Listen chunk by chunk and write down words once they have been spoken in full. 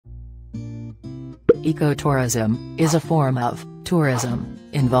Ecotourism is a form of tourism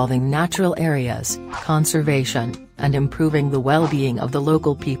involving natural areas, conservation, and improving the well-being of the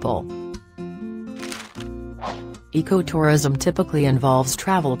local people. Ecotourism typically involves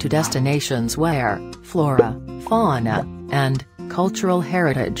travel to destinations where flora, fauna, and cultural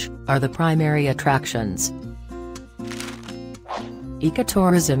heritage are the primary attractions.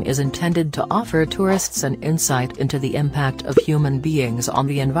 Ecotourism is intended to offer tourists an insight into the impact of human beings on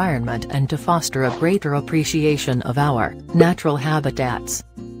the environment and to foster a greater appreciation of our natural habitats.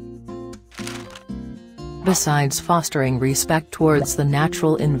 Besides fostering respect towards the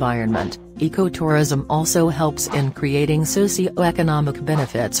natural environment, ecotourism also helps in creating socio-economic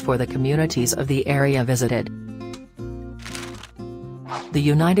benefits for the communities of the area visited. The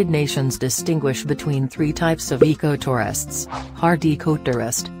United Nations distinguish between three types of ecotourists: hard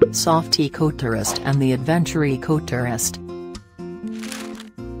ecotourist, soft ecotourist and the adventure ecotourist.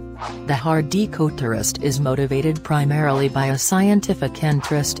 The hard ecotourist is motivated primarily by a scientific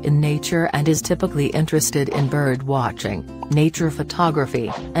interest in nature and is typically interested in bird watching, nature photography,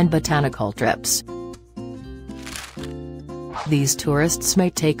 and botanical trips. These tourists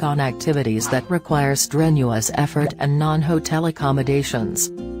may take on activities that require strenuous effort and non-hotel accommodations.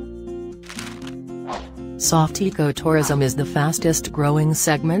 Soft ecotourism is the fastest growing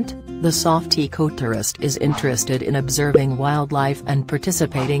segment. The soft ecotourist is interested in observing wildlife and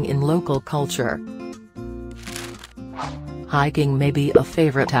participating in local culture. Hiking may be a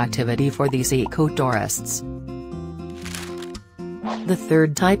favorite activity for these ecotourists. The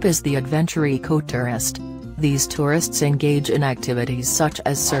third type is the adventure ecotourist. These tourists engage in activities such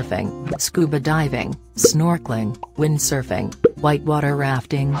as surfing, scuba diving, snorkeling, windsurfing, whitewater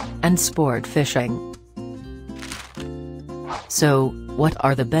rafting, and sport fishing. So, what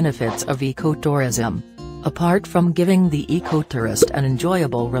are the benefits of ecotourism? Apart from giving the ecotourist an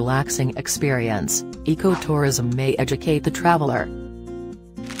enjoyable relaxing experience, ecotourism may educate the traveler.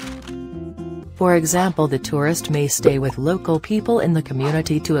 For example, the tourist may stay with local people in the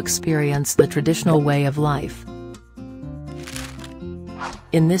community to experience the traditional way of life.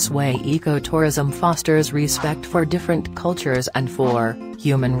 In this way, ecotourism fosters respect for different cultures and for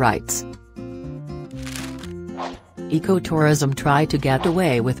human rights. Ecotourism tries to get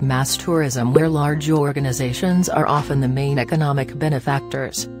away with mass tourism, where large organizations are often the main economic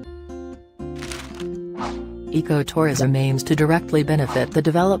benefactors. Ecotourism aims to directly benefit the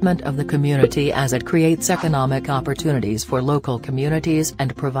development of the community as it creates economic opportunities for local communities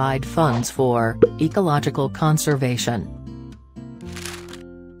and provide funds for ecological conservation.